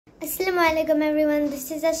Assalamualaikum everyone,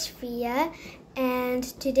 this is Ashfiya and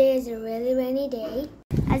today is a really rainy day.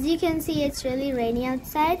 As you can see, it's really rainy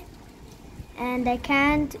outside and I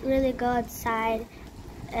can't really go outside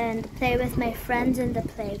and play with my friends in the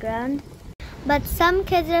playground. But some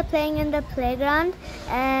kids are playing in the playground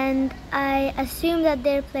and I assume that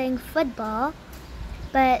they're playing football,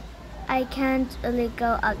 but I can't really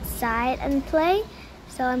go outside and play,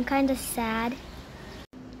 so I'm kind of sad.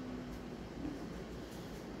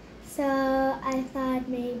 So I thought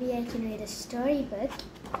maybe I can read a storybook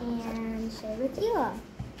and share with you all.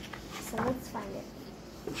 So let's find it.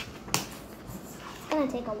 It's gonna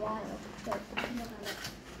take a while, but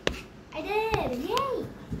I did! Yay!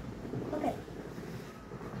 Okay.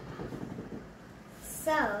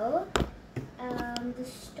 So the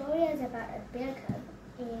story is about a bear cub,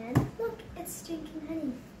 and look, it's drinking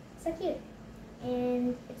honey. So cute.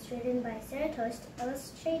 And it's written by Sarah Toast,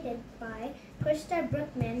 illustrated by Krista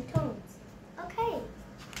Brookman Tones. Okay,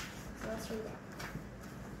 so let's read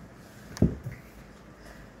it.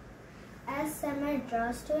 As summer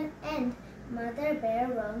draws to an end, Mother Bear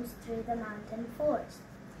roams through the mountain forest,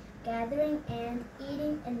 gathering and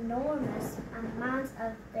eating enormous amounts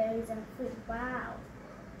of berries and fruit. Wow!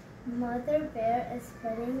 Mother Bear is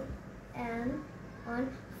putting on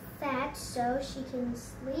fat so she can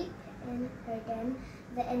sleep in her den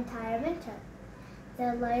the entire winter.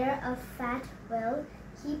 The layer of fat will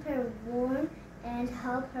keep her warm and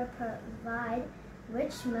help her provide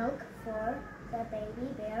rich milk for the baby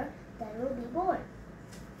bear that will be born.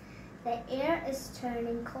 The air is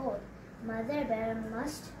turning cold. Mother Bear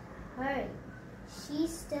must hurry. She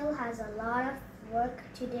still has a lot of work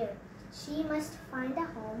to do. She must find a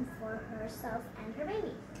home for herself and her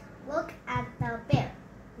baby. Look at the bear.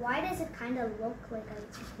 Why does it kind of look like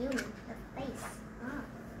a human? The face. Ah.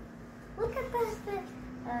 Look at the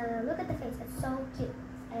face. It's so cute.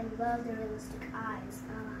 I love the realistic eyes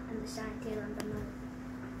and the shiny tail on the mouth.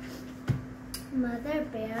 Mother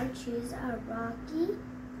Bear chooses a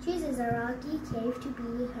rocky cave to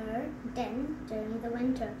be her den during the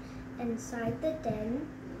winter. Inside the den,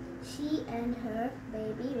 she and her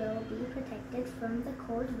baby will be protected from the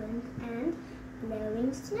cold wind and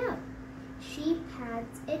blowing snow. She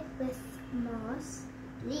pads it with moss,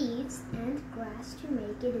 leaves, and grass to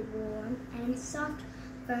make it warm and soft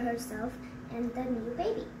for herself and the new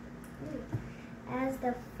baby. As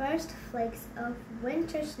the first flakes of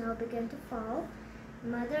winter snow begin to fall,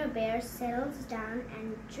 Mother Bear settles down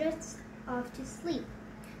and drifts off to sleep.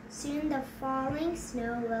 Soon the falling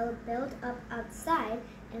snow will build up outside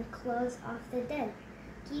and close off the den,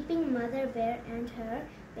 keeping Mother Bear and her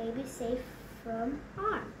baby safe from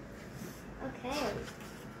harm. Okay.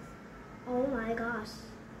 Oh my gosh.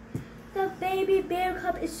 The baby bear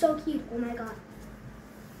cub is so cute. Oh my god.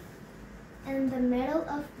 In the middle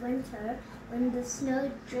of winter, when the snow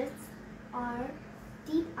drifts are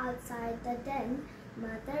deep outside the den,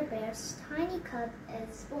 Mother Bear's tiny cub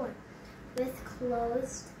is born. With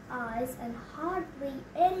closed eyes and hardly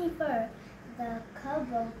any fur, the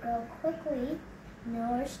cub will grow quickly,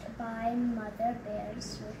 nourished by Mother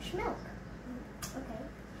Bear's rich milk. Okay.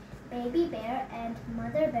 Baby bear and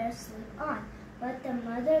Mother Bear sleep on, but the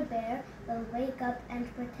Mother Bear will wake up and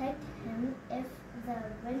protect him if the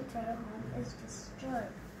winter home is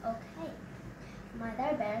disturbed. Okay.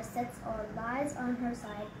 Mother Bear sits or lies on her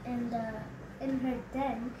side in her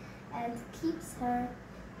den and keeps her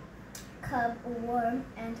cub warm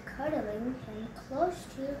and cuddling him close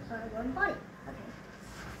to her warm body. Okay.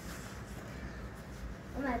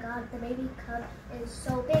 Oh my god, the baby cub is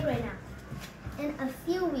so big right now. In a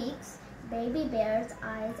few weeks, Baby Bear's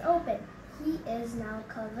eyes open. He is now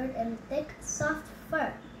covered in thick, soft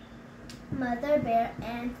fur. Mother Bear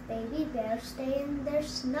and Baby Bear stay in their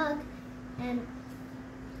snug and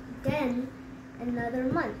den another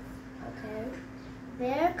month. Okay,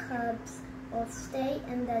 bear cubs will stay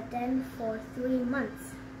in the den for 3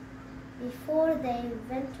 months before they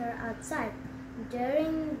venture outside.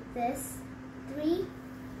 During this 3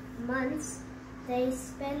 months, they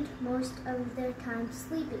spend most of their time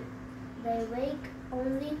sleeping. They wake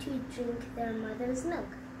only to drink their mother's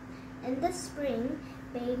milk. In the spring,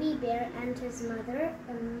 Baby Bear and his mother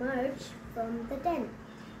emerge from the den.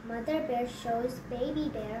 Mother Bear shows Baby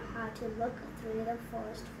Bear how to look through the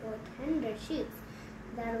forest for tender shoots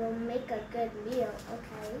that will make a good meal.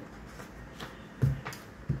 Okay.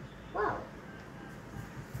 Wow.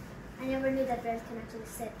 I never knew that bears can actually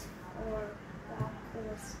sit or walk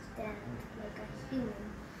or stand like a human.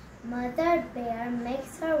 Mother Bear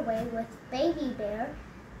makes her way with Baby Bear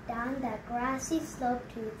down the grassy slope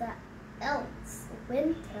to the Elk's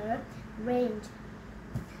winter range.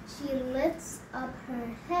 She lifts up her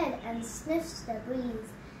head and sniffs the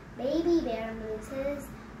breeze. Baby bear moves his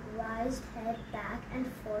raised head back and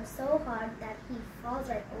forth so hard that he falls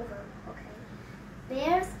right over. Okay.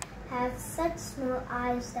 Bears have such small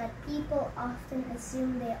eyes that people often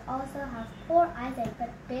assume they also have poor eyesight, but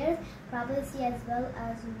bears probably see as well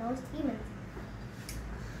as most humans.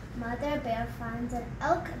 Mother bear finds an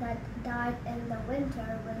elk that died in the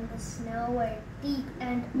winter when the snow were deep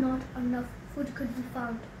and not enough food could be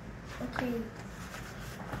found. Okay.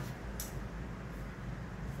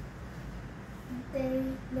 They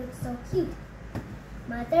look so cute.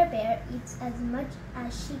 Mother bear eats as much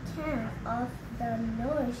as she can of the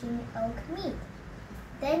nourishing elk meat.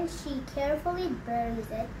 Then she carefully buries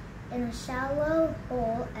it in a shallow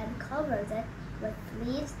hole and covers it with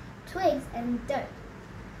leaves, twigs, and dirt.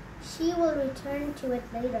 She will return to it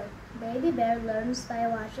later. Baby bear learns by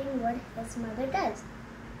watching what his mother does.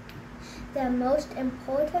 The most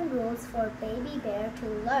important rules for baby bear to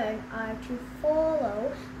learn are to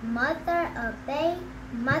follow mother, obey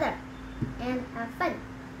mother, and have fun.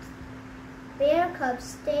 Bear cubs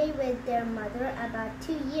stay with their mother about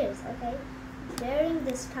 2 years, okay? During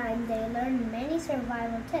this time, they learn many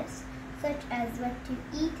survival tips, such as what to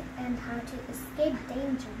eat and how to escape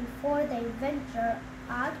danger before they venture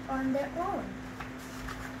out on their own.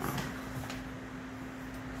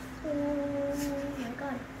 Oh my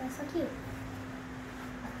god, that's so cute.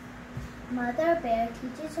 Mother bear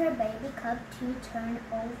teaches her baby cub to turn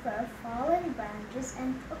over fallen branches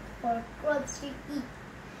and look for grubs to eat.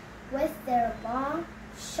 With their long,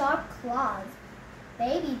 sharp claws,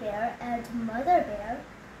 baby bear and mother bear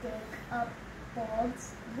dig up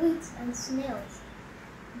bugs, roots, and snails.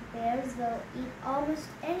 Bears will eat almost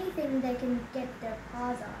anything they can get their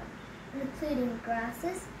paws on, including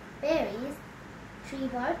grasses, berries, tree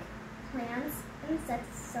bark, plants,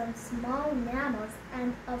 insects, some small mammals,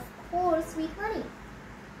 and of course sweet honey.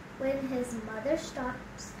 When his mother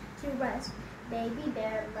stops to rest, baby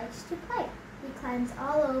bear likes to play. He climbs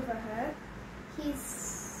all over her. He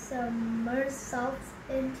somersaults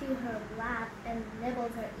into her lap and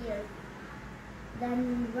nibbles her ears. Then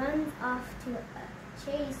he runs off to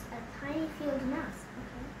chase a tiny field mouse.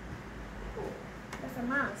 Okay. Ooh, there's a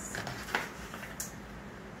mouse.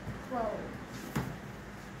 Whoa.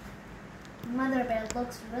 Mother bear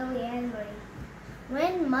looks really angry.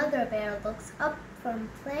 When mother bear looks up from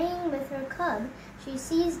playing with her cub, she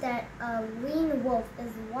sees that a lone wolf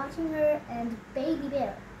is watching her and baby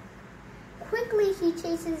bear. Quickly, she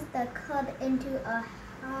chases the cub into a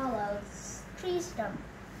hollow tree stump.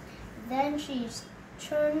 Then she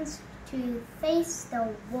turns to face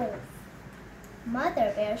the wolf.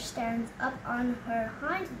 Mother bear stands up on her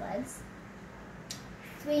hind legs,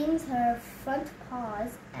 swings her front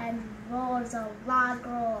paws, and roars a loud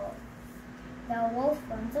growl. The wolf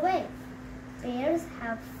runs away. Bears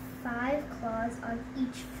have 5 claws on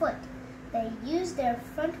each foot. They use their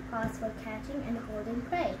front paws for catching and holding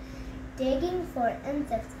prey, digging for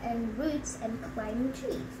insects and roots, and climbing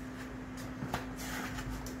trees.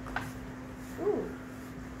 Ooh.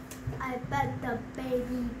 I bet the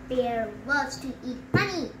baby bear loves to eat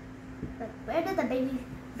honey. But where did the baby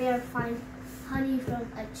bear find honey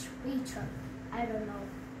from a tree trunk? I don't know.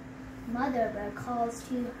 Mother bear calls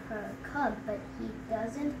to her cub, but he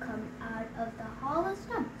doesn't come out of the hollow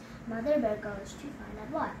stump. Mother bear goes to find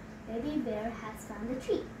out why. Baby bear has found the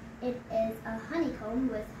tree. It is a honeycomb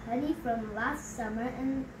with honey from last summer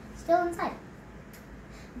and still inside.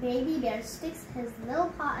 Baby bear sticks his little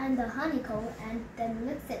paw in the honeycomb and then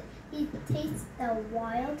licks it. He tastes the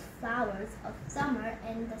wild flowers of summer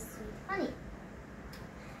and the sweet honey.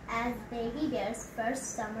 As baby bear's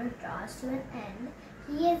first summer draws to an end,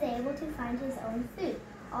 he is able to find his own food,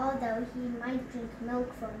 although he might drink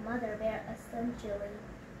milk from mother bear essentially.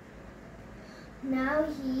 Now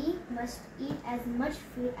he must eat as much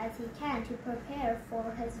food as he can to prepare for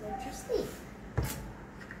his winter sleep.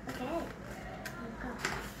 Okay.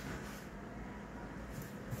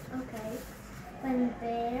 Okay.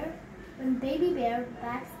 When baby bear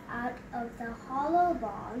backs out of the hollow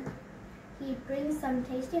log, he brings some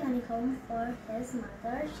tasty honeycomb for his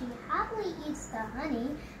mother. She happily eats the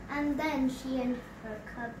honey, and then she and her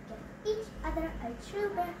cub give each other a true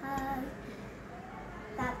bear hug.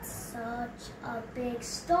 That's such a big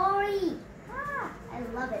story. I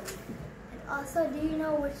love it. And also, do you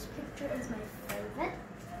know which picture is my favorite?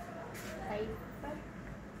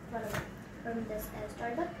 Whatever. From this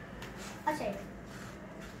storybook. I'll show you.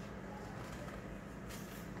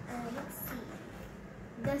 Let's see.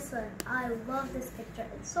 This one. I love this picture.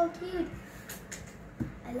 It's so cute.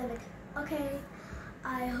 I love it. Okay.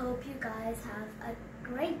 I hope you guys have a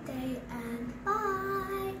great day and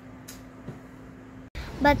bye.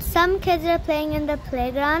 But some kids are playing in the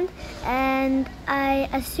playground and I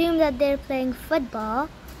assume that they're playing football,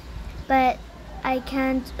 but I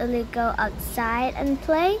can't really go outside and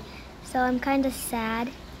play, so I'm kind of sad.